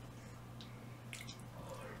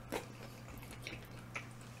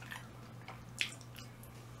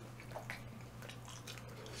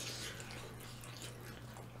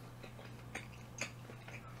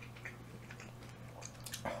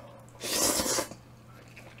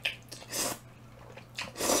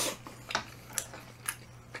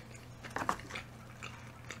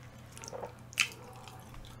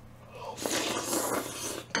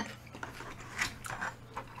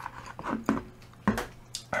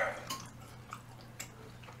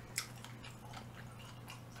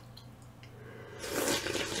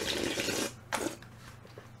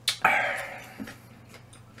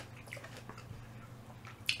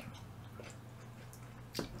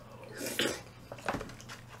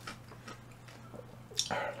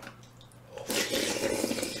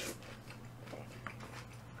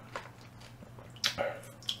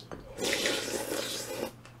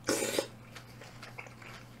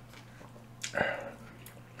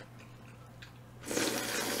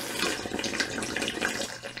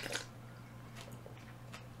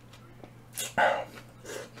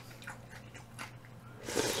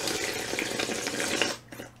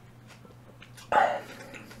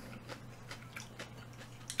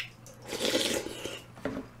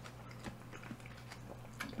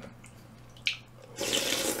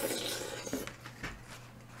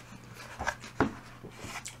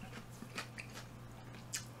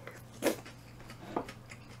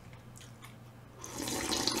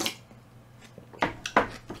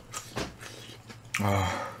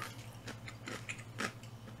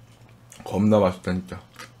 겁나 맛있다 진짜.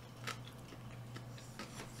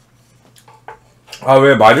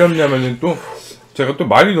 왜 말이 없냐면은 또 제가 또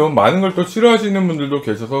말이 너무 많은 걸 또 싫어하시는 분들도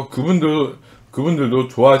계셔서 그분들도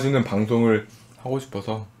좋아하시는 방송을 하고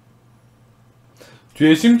싶어서.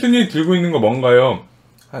 뒤에 심순이 들고 있는 거 뭔가요?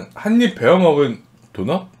 한 입 베어 먹은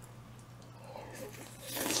도넛?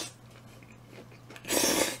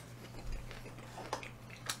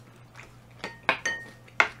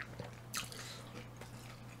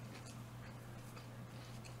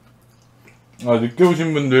 늦게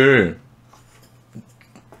오신 분들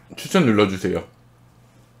추천 눌러주세요.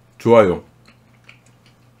 좋아요.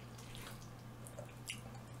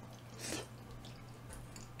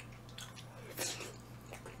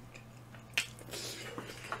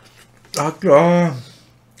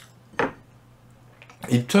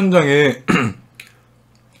 입천장에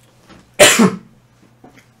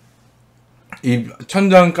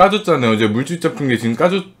입천장 까졌잖아요. 이제 물집 잡힌 게 지금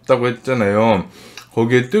까졌다고 했잖아요.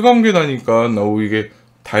 거기에 뜨거운 게 나니까 이게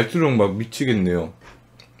달수록 막 미치겠네요.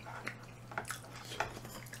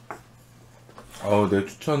 네,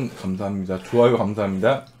 추천 감사합니다. 좋아요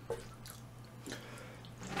감사합니다.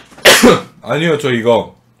 아니요, 저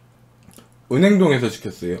이거 은행동에서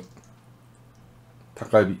시켰어요.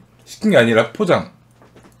 닭갈비 시킨 게 아니라 포장.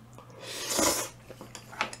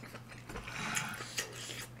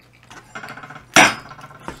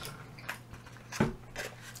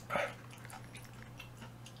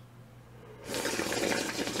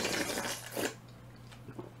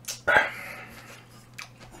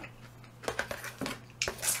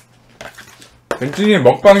 벤츠님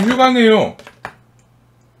먹방 휴가네요.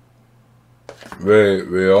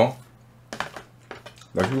 왜요?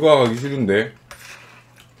 나 휴가 가기 싫은데.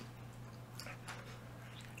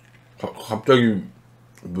 갑자기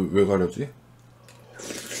왜 가려지?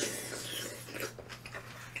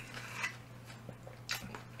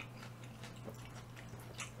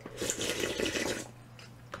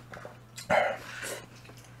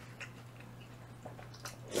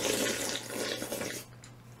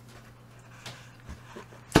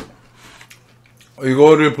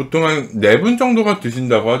 이거를 보통 한 4분 정도가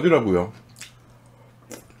드신다고 하더라고요.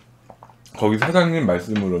 거기 사장님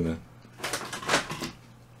말씀으로는.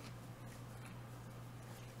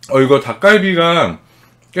 이거 닭갈비가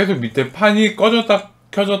계속 밑에 판이 꺼졌다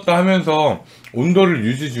켜졌다 하면서 온도를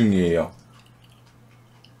유지 중이에요.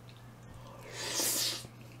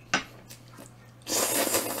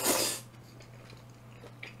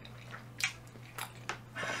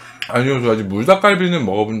 아니요, 저 아직 물닭갈비는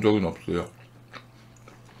먹어본 적은 없어요.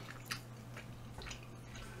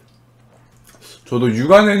 저도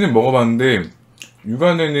육안에는 먹어봤는데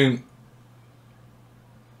육안에는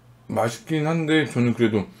맛있긴 한데 저는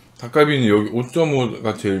그래도 닭갈비는 여기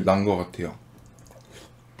 5.5가 제일 난 것 같아요.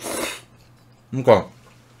 그러니까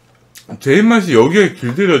제 입맛이 여기에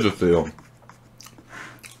길들여졌어요.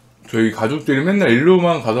 저희 가족들이 맨날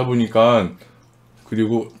일로만 가다 보니까,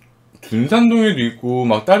 그리고 둔산동에도 있고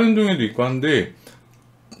막 다른 동에도 있고 한데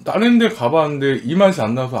다른 데 가봤는데 이 맛이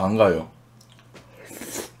안 나서 안 가요.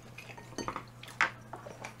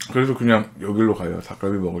 그래서 그냥 여기로 가요,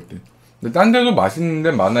 닭갈비 먹을 때. 근데 딴 데도 맛있는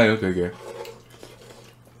데 많아요, 되게.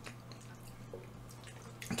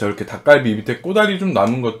 저렇게 닭갈비 밑에 꼬다리 좀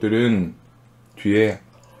남은 것들은 뒤에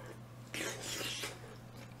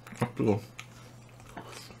뜨거워.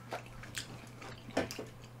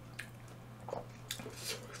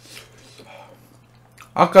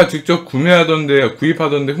 아까 직접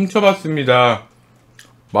구입하던데 훔쳐봤습니다.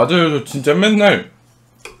 맞아요, 저 진짜 맨날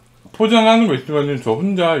포장하는 거 있으면 저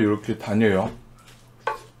혼자 이렇게 다녀요.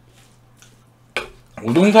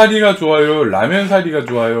 우동사리가 좋아요, 라면사리가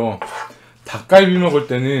좋아요. 닭갈비 먹을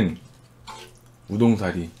때는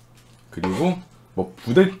우동사리, 그리고 뭐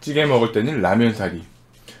부대찌개 먹을 때는 라면사리.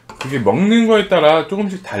 그게 먹는 거에 따라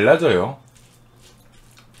조금씩 달라져요.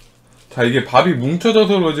 자, 이게 밥이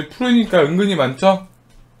뭉쳐져서 그러지 풀으니까 은근히 많죠?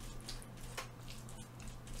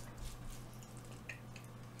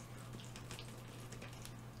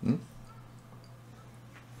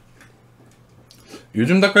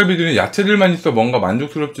 요즘 닭갈비들은 야채들만 있어 뭔가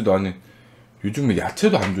만족스럽지도 않네. 요즘은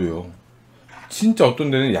야채도 안 줘요. 진짜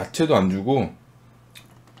어떤 데는 야채도 안 주고,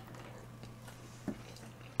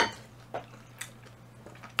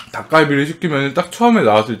 닭갈비를 시키면 딱 처음에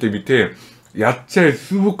나왔을 때 밑에 야채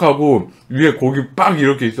수북하고 위에 고기 빡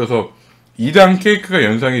이렇게 있어서 2단 케이크가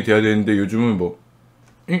연상이 돼야 되는데, 요즘은 뭐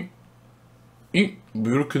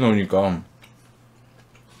이렇게 나오니까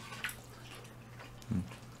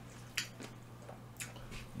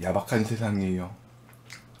야박한 세상이에요.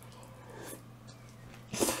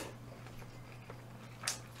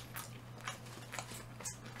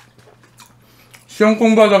 시험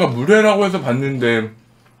공부하다가 물회라고 해서 봤는데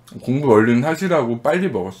공부 얼른 하시라고 빨리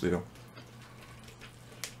먹었어요.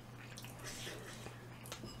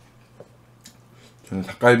 저는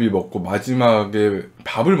닭갈비 먹고 마지막에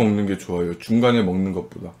밥을 먹는 게 좋아요, 중간에 먹는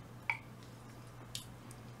것보다.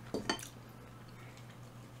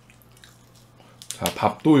 자,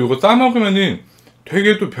 밥도 이거 싸 먹으면은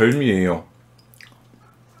되게 또 별미예요.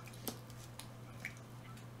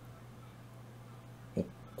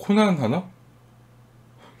 코난 하나?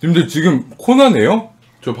 님들 지금 코난해요?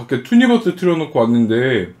 저 밖에 투니버스 틀어놓고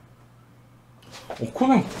왔는데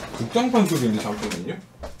코난 극장판 소리인데, 잠깐만요.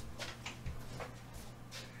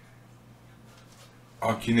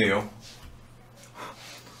 아, 기네요.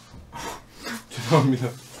 죄송합니다.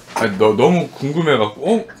 아니, 너무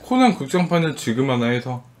궁금해갖고 코난 극장판을 지금 하나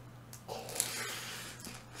해서.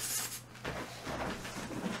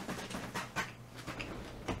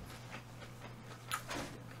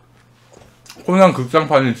 코난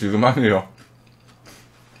극장판을 지금 하네요.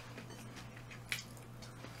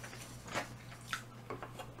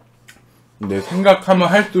 근데 생각하면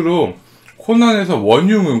할수록 코난에서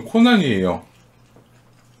원흉은 코난이에요.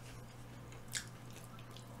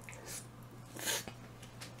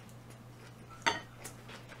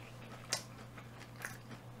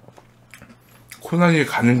 코난이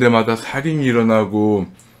가는 데마다 살인이 일어나고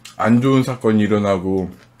안 좋은 사건이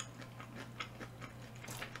일어나고.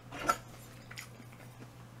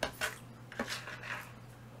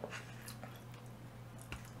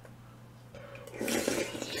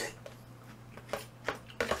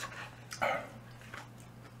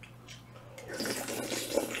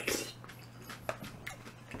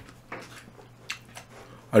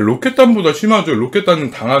 아, 로켓단보다 심하죠.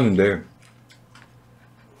 로켓단은 당하는데.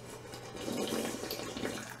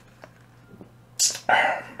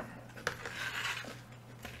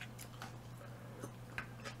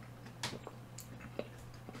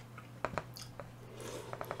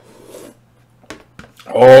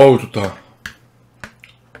 어우, 좋다.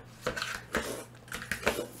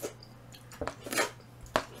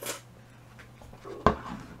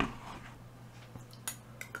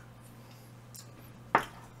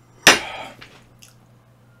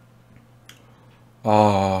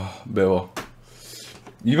 아, 매워.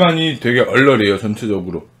 입안이 되게 얼얼해요,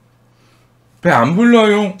 전체적으로. 배 안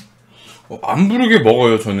불러요? 안 부르게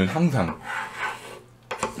먹어요, 저는 항상.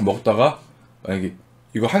 먹다가, 만약에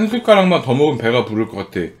이거 한 숟가락만 더 먹으면 배가 부를 것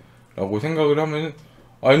같아. 라고 생각을 하면은,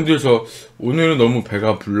 아, 근데 저, 오늘은 너무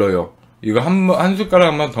배가 불러요. 이거 한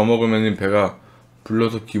숟가락만 더 먹으면 배가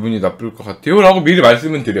불러서 기분이 나쁠 것 같아요. 라고 미리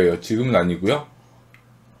말씀을 드려요. 지금은 아니고요.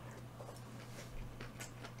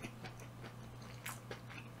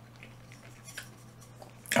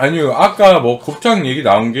 아니요, 아까 뭐 곱창 얘기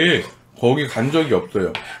나온 게 거기 간 적이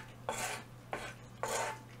없어요.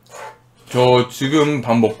 저 지금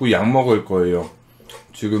밥 먹고 약 먹을 거예요.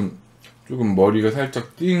 지금 조금 머리가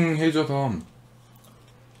살짝 띵해져서.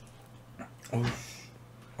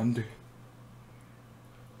 안 돼.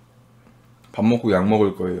 밥 먹고 약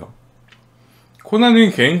먹을 거예요.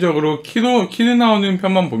 코난은 개인적으로 키드 나오는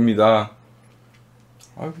편만 봅니다.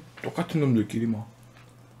 아유, 똑같은 놈들끼리 뭐.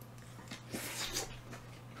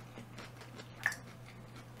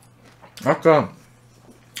 아까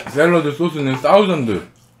샐러드 소스는 사우전드.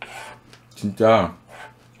 진짜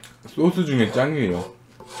소스 중에 짱이에요.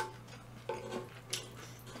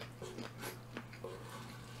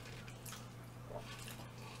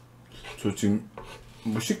 저 지금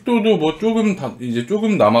뭐 식도도 뭐 조금 이제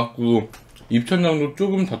조금 남았고, 입천장도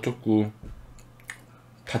조금 다쳤고,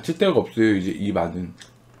 다칠 데가 없어요, 이제 입 안은.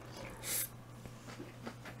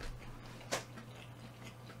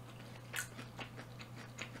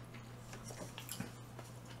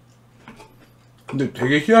 근데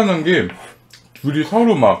되게 희한한 게, 둘이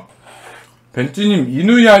서로 막, 벤츠님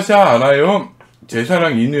이누야샤 알아요? 제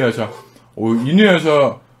사랑 이누야샤.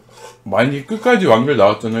 이누야샤 많이 끝까지 완결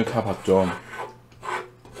나왔잖아요. 다 봤죠.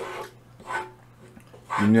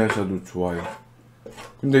 이누야샤도 좋아요.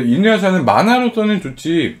 근데 이누야샤는 만화로서는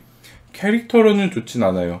좋지 캐릭터로는 좋진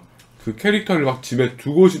않아요. 그 캐릭터를 막 집에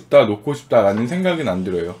두고 싶다, 놓고 싶다 라는 생각은 안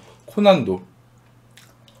들어요. 코난도.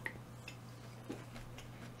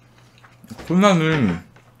 코난은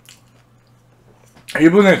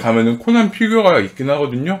일본에 가면은 코난 피규어가 있긴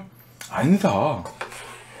하거든요. 안 사.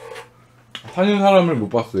 사는 사람을 못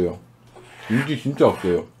봤어요. 인기 진짜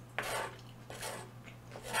없어요.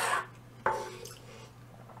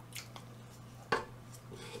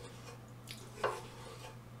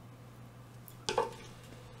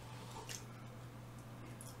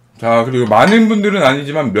 자, 그리고 많은 분들은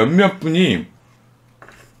아니지만 몇몇 분이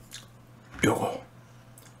요거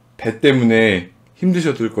배 때문에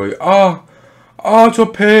힘드셨을 거예요.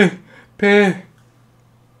 저 배.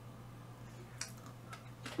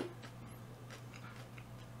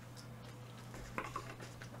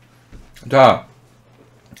 자,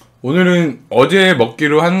 오늘은 어제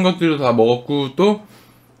먹기로 한 것들도 다 먹었고, 또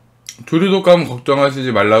조류독감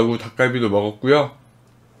걱정하시지 말라고 닭갈비도 먹었고요.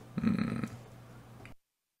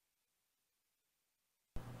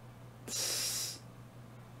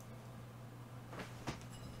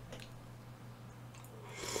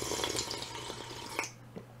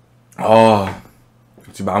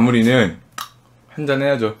 역시 마무리는 한잔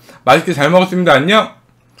해야죠. 맛있게 잘 먹었습니다. 안녕.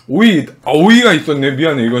 오이가 있었네.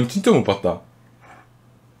 미안해. 이건 진짜 못 봤다.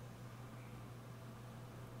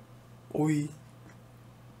 오이.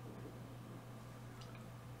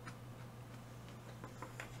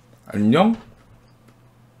 안녕?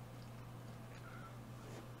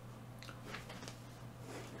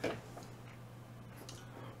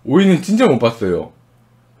 오이는 진짜 못 봤어요.